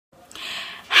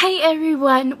Hey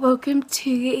everyone, welcome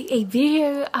to a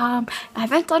video. I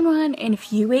haven't done one in a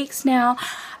few weeks now.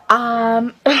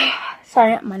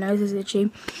 Sorry, my nose is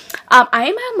itchy. I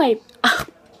am at my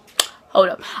hold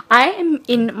up. I am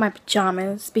in my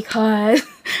pajamas because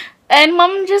and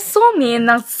mom just saw me and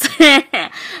that's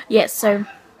yes, so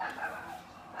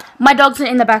my dogs are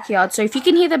in the backyard, so if you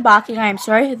can hear them barking, I am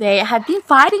sorry. They have been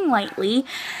fighting lately.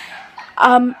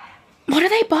 What are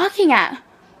they barking at?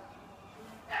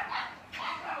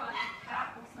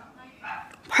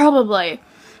 Probably.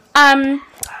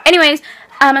 Anyways,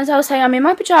 as I was saying, I'm in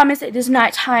my pajamas. It is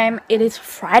nighttime. It is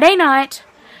Friday night.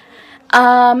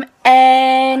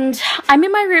 And I'm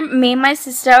in my room, me and my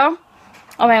sister. Oh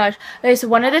my gosh. Okay, so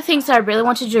one of the things that I really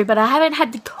want to do, but I haven't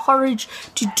had the courage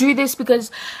to do this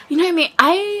because, you know me,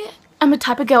 I am a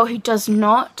type of girl who does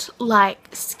not like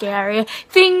scary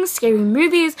things, scary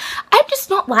movies. I'm just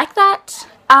not like that.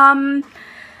 I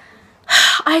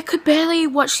could barely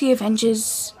watch the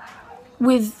Avengers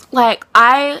with, like,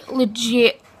 I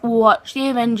legit watched the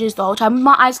Avengers the whole time with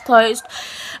my eyes closed.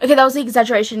 Okay, that was the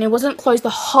exaggeration. It wasn't closed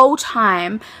the whole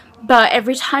time, but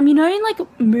every time, you know, in like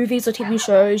movies or TV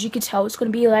shows, you could tell it's gonna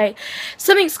be like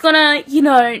something's gonna, you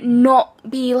know, not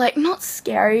be like, not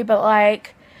scary, but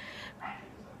like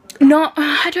not,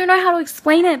 I don't know how to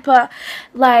explain it, but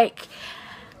like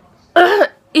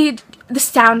the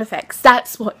sound effects,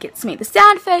 that's what gets me. The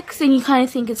sound effects, and you kind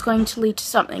of think it's going to lead to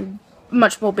something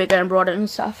much more bigger and broader and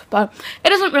stuff, but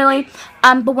it doesn't really.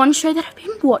 But one show that I've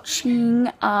been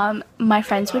watching, my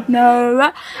friends would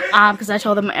know, because I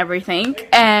tell them everything,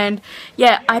 and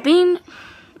yeah, I'm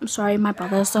sorry, my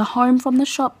brothers are home from the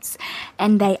shops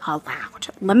and they are loud.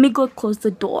 Let me go close the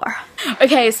door.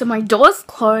 Okay, so my door's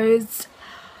closed.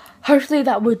 Hopefully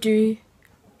that will do.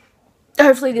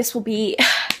 Hopefully this will be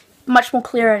much more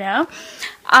clearer now.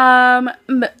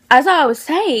 As I was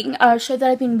saying, a show that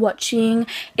I've been watching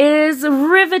is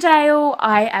Riverdale.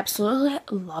 I absolutely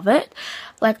love it.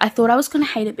 Like, I thought I was gonna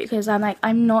hate it because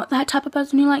I'm not that type of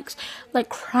person who likes like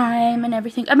crime and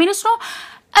everything. I mean, it's not,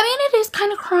 I mean, it is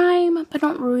kind of crime, but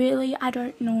not really. I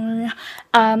don't know.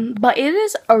 But it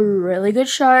is a really good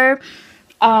show.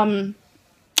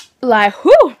 Like,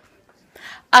 whew.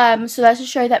 So that's a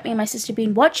show that me and my sister have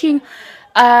been watching.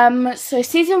 So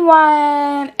season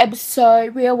 1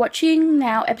 episode, we are watching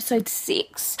now episode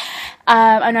 6.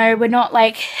 I know we're not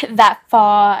like that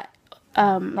far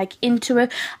like into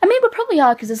it. I mean, we probably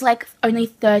are because there's like only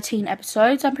 13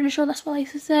 episodes. I'm pretty sure that's what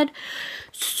Lisa said.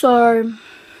 So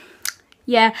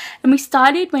yeah, and we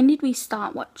started, when did we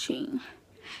start watching?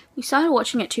 We started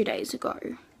watching it 2 days ago.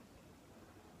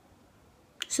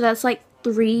 So that's like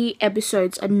 3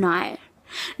 episodes a night.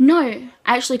 No,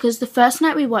 actually, because the first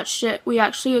night we watched it, we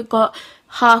actually got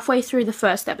halfway through the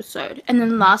first episode. And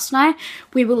then last night,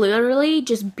 we were literally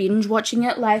just binge watching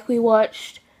it. Like, we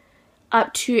watched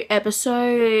up to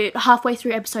halfway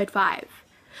through episode 5.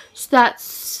 So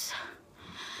that's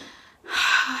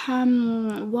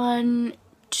 1,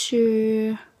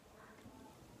 2,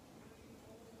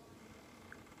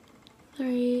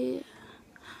 3,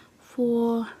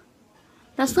 4.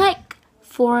 That's like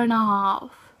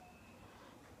 4.5.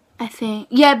 I think,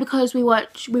 yeah, because we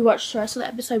watched the rest of the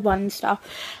episode 1 and stuff.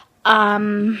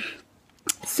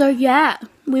 So yeah,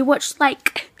 we watched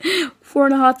like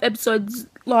 4.5 episodes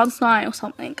last night or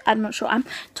something. I'm not sure.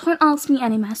 Don't ask me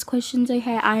any maths questions,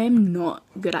 okay? I am not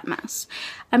good at maths.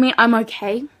 I mean, I'm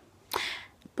okay,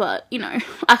 but you know,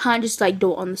 I can't just like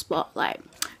do it on the spot. Like,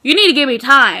 you need to give me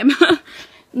time.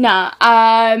 Nah.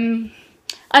 I'm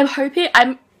hoping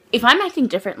if I'm acting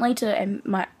differently to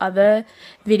my other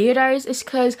videos, it's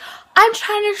because I'm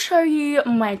trying to show you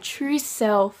my true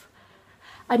self.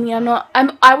 I mean,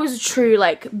 I was true,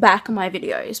 like, back in my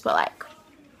videos, but, like,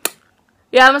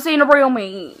 yeah, I'm seeing the real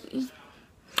me.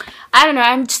 I don't know,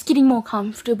 I'm just getting more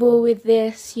comfortable with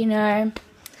this, you know.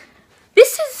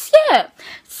 This is, yeah.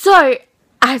 So,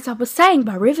 as I was saying,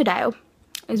 by Riverdale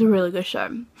is a really good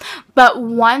show. But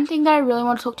one thing that I really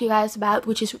want to talk to you guys about,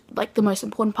 which is like the most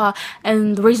important part,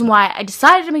 and the reason why I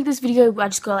decided to make this video, I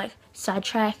just go like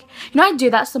sidetrack. You know, I do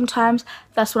that sometimes.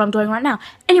 That's what I'm doing right now.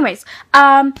 Anyways,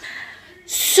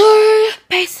 so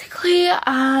basically,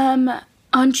 on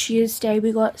Tuesday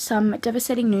we got some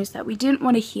devastating news that we didn't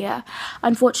want to hear.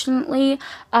 Unfortunately,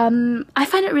 I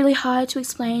find it really hard to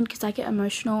explain because I get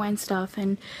emotional and stuff,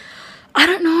 and I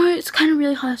don't know, it's kind of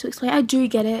really hard to explain. I do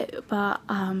get it, but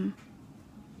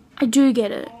I do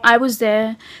get it. I was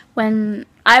there when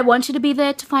I wanted to be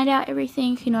there to find out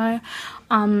everything, you know.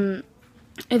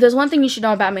 If there's one thing you should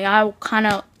know about me, I kind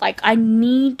of, like, I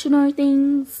need to know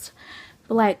things.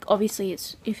 But, like, obviously,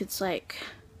 if it's, like,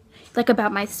 like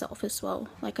about myself as well.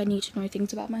 Like I need to know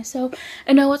things about myself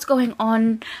and know what's going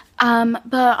on,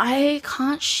 but I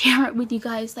can't share it with you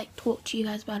guys, like talk to you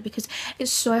guys about it, because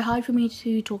it's so hard for me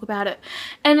to talk about it,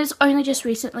 and it's only just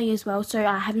recently as well, so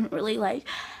I haven't really like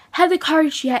had the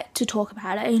courage yet to talk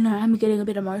about it. You know, I'm getting a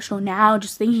bit emotional now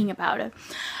just thinking about it.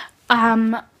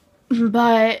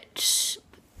 But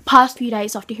past few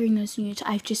days after hearing those news,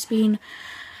 I've just been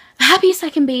the happiest I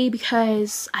can be,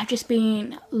 because I've just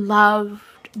been loved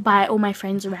by all my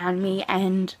friends around me,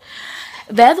 and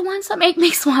they're the ones that make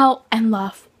me smile and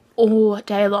laugh all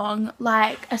day long,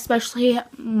 like especially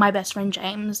my best friend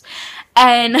James.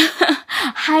 And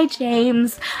hi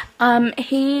James,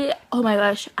 he, oh my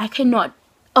gosh, I cannot,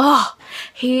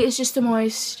 he is just the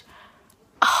most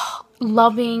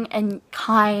loving and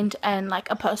kind, and like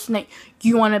a person that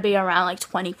you want to be around like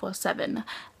 24/7.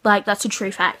 Like that's a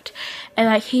true fact. And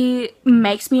like he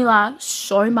makes me laugh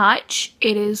so much,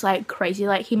 it is like crazy.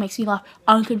 Like he makes me laugh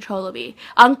uncontrollably.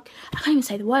 I can't even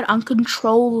say the word.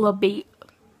 Uncontrollably.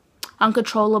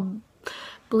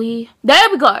 There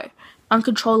we go.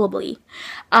 Uncontrollably.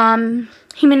 Him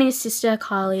and his sister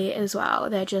Carly as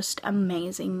well, they're just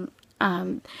amazing.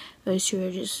 Those two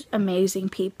are just amazing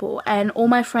people, and all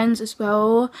my friends as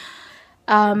well,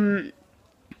 they're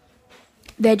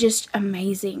just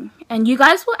amazing, and you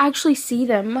guys will actually see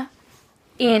them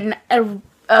in a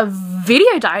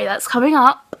video diary that's coming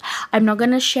up. I'm not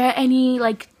gonna share any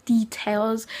like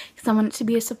details because I want it to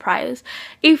be a surprise.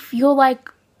 If you're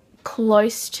like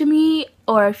close to me,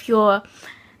 or if you're,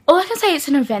 all I can say, it's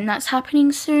an event that's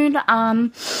happening soon.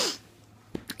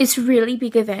 It's a really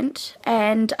big event,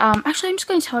 and actually I'm just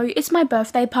going to tell you, it's my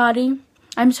birthday party.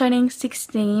 I'm turning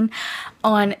 16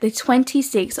 on the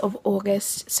 26th of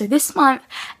August, so this month,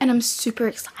 and I'm super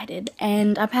excited,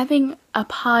 and I'm having a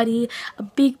party, a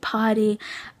big party,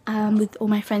 with all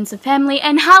my friends and family.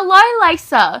 And hello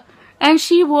Lisa, and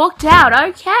she walked out,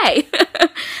 okay.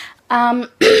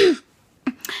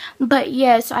 But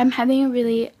yeah, so I'm having a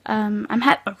really, I'm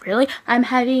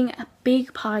having a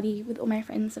big party with all my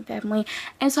friends and family,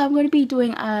 and so I'm going to be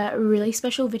doing a really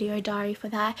special video diary for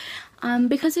that,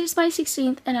 because it's my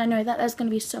 16th, and I know that there's going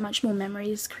to be so much more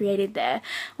memories created there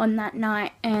on that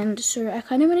night, and so I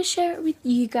kind of want to share it with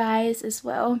you guys as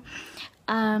well,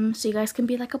 so you guys can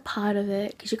be like a part of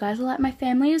it, because you guys are like my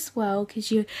family as well,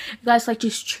 because you guys like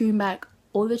just tune back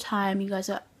all the time. You guys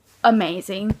are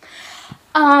amazing.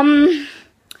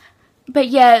 But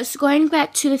yeah, so going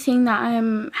back to the thing that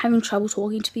I'm having trouble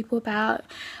talking to people about,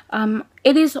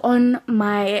 it is on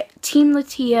my Team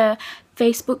Latia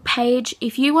Facebook page.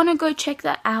 If you want to go check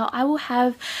that out, I will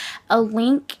have a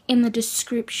link in the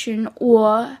description,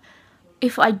 or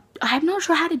if I'm not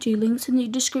sure how to do links in the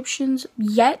descriptions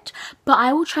yet, but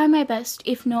I will try my best.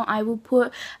 If not, I will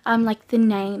put like the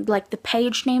name, like the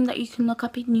page name that you can look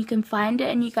up and you can find it,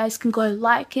 and you guys can go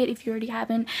like it if you already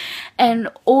haven't,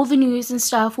 and all the news and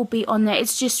stuff will be on there.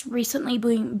 It's just recently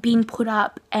being put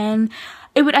up, and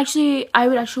I would actually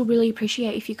really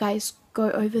appreciate if you guys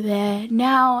go over there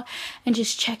now and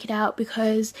just check it out,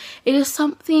 because it is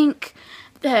something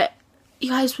that you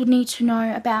guys would need to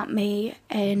know about me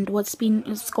and what's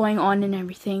going on and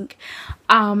everything.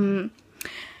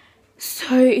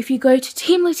 So if you go to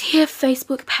Team Latia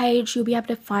Facebook page, you'll be able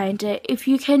to find it. If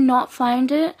you cannot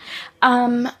find it,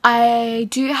 I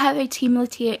do have a Team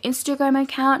Latia Instagram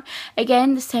account.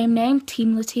 Again, the same name,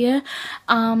 Team Latia,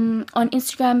 on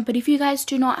Instagram. But if you guys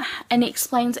do not, and it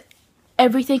explains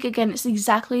everything, again, it's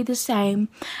exactly the same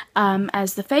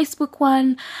as the Facebook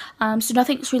one. So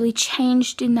nothing's really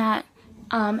changed in that.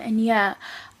 And yeah,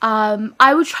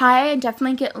 I will try and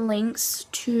definitely get links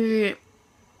to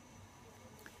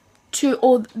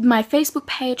all my Facebook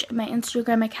page and my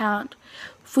Instagram account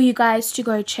for you guys to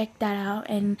go check that out,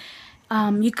 and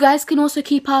you guys can also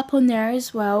keep up on there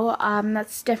as well.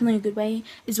 That's definitely a good way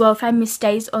as well. If I miss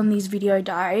days on these video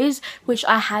diaries, which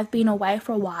I have been away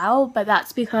for a while, but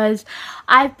that's because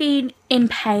I've been in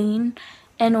pain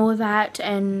and all that,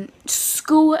 and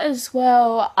school as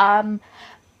well.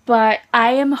 But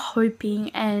I am hoping,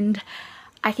 and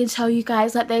I can tell you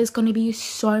guys that there's going to be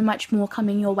so much more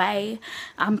coming your way,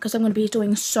 because I'm going to be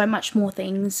doing so much more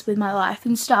things with my life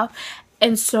and stuff.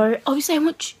 And so obviously I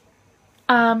want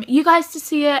you guys to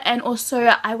see it, and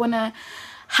also I want to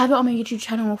have it on my YouTube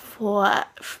channel for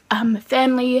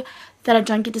family that I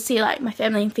don't get to see, like my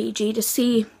family in Fiji, to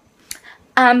see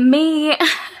me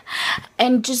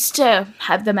and just to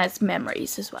have them as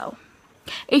memories as well.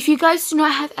 If you guys do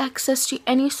not have access to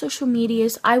any social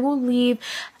medias, I will leave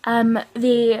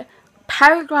the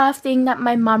paragraph thing that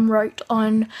my mum wrote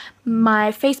on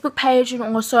my Facebook page and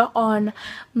also on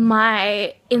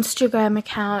my Instagram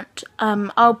account.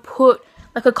 I'll put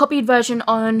like a copied version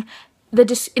on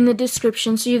in the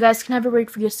description, so you guys can have a read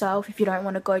for yourself if you don't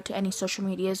want to go to any social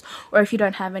medias, or if you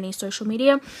don't have any social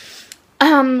media.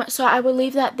 So I will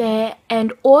leave that there.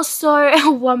 And also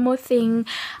one more thing,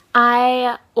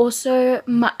 my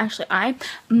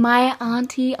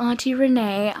auntie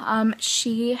Renee,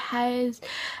 she has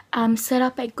set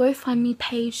up a GoFundMe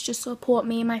page to support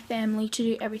me and my family to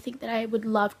do everything that I would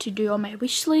love to do on my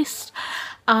wish list.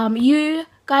 You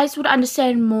guys would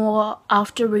understand more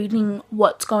after reading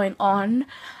what's going on.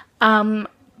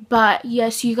 But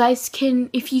yes, you guys can,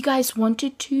 if you guys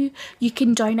wanted to, you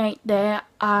can donate there.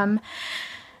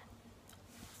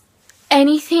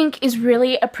 Anything is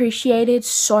really appreciated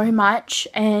so much,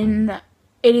 and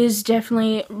it is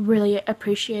definitely really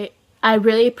I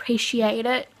really appreciate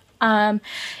it.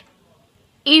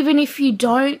 Even if you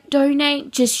don't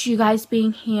donate, just you guys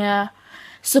being here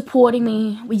supporting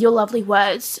me with your lovely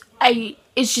words, it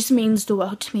just means the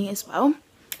world to me as well.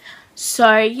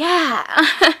 So yeah.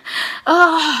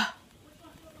 Oh.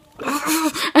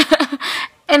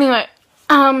 Anyway,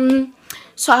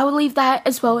 so I will leave that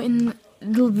as well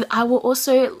I will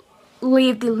also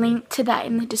leave the link to that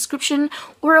in the description,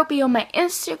 or it'll be on my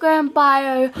Instagram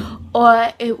bio,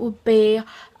 or it will be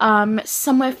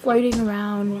somewhere floating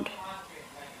around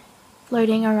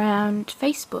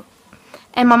Facebook.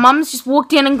 And my mum's just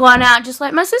walked in and gone out just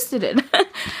like my sister did.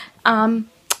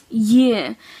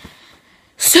 Yeah.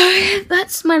 So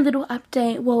that's my little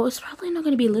update. Well, it's probably not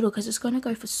going to be little because it's going to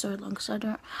go for so long, because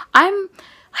I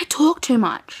talk too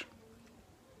much.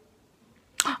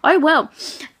 Oh well.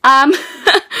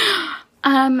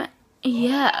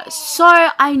 Yeah, so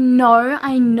I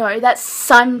know that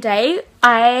Sunday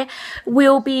I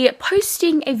will be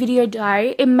posting a video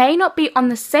diary. It may not be on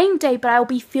the same day, but I'll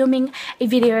be filming a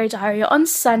video diary on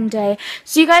Sunday,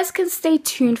 so you guys can stay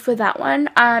tuned for that one.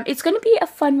 It's going to be a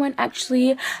fun one,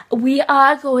 actually. We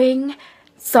are going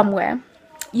somewhere.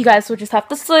 You guys will just have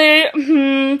to see.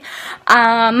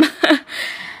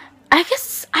 I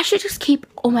guess I should just keep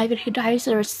all my video diaries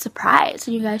as a surprise,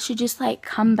 and you guys should just like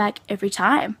come back every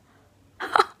time.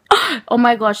 Oh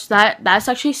my gosh, that's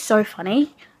actually so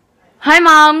funny. Hi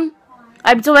Mom,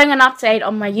 I'm doing an update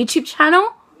on my YouTube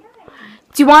channel.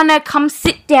 Do you want to come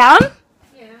sit down?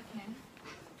 Yeah, I can.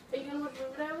 Are you gonna watch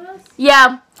Riverdale with us?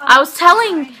 Yeah, I was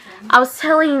telling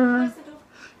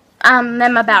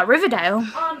them about Riverdale.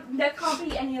 There can't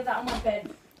be any of that on my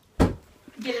bed.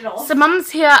 Get it off. So Mum's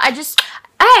here.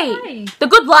 Hey, the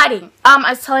good lighting.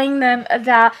 I was telling them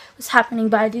that was happening,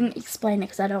 but I didn't explain it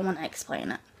because I don't want to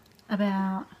explain it.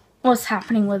 About what's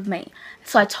happening with me.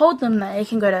 So I told them that they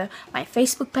can go to my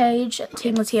Facebook page,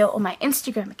 Team Latia, or my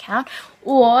Instagram account,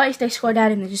 or if they scroll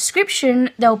down in the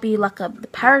description, there'll be like the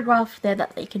paragraph there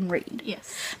that they can read.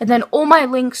 yes. And then all my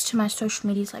links to my social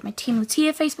medias, like my Team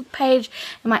Latia Facebook page,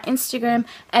 and my Instagram,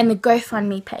 and the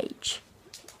GoFundMe page.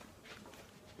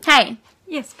 Hey.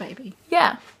 Yes, baby.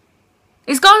 Yeah.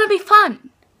 It's going to be fun.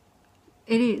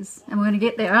 It is, and we're gonna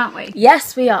get there, aren't we?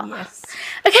 Yes, we are. Yes.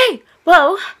 Okay,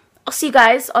 well, I'll see you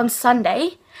guys on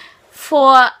Sunday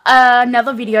for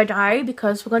another video diary,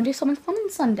 because we're going to do something fun on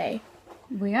Sunday.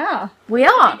 We are. We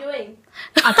are. What are you doing?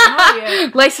 I don't know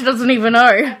yet. Lacey doesn't even know.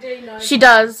 I do know. She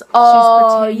does.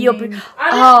 Oh, She's you pretending.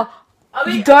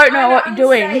 don't know what you're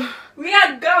doing. We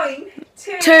are going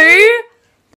To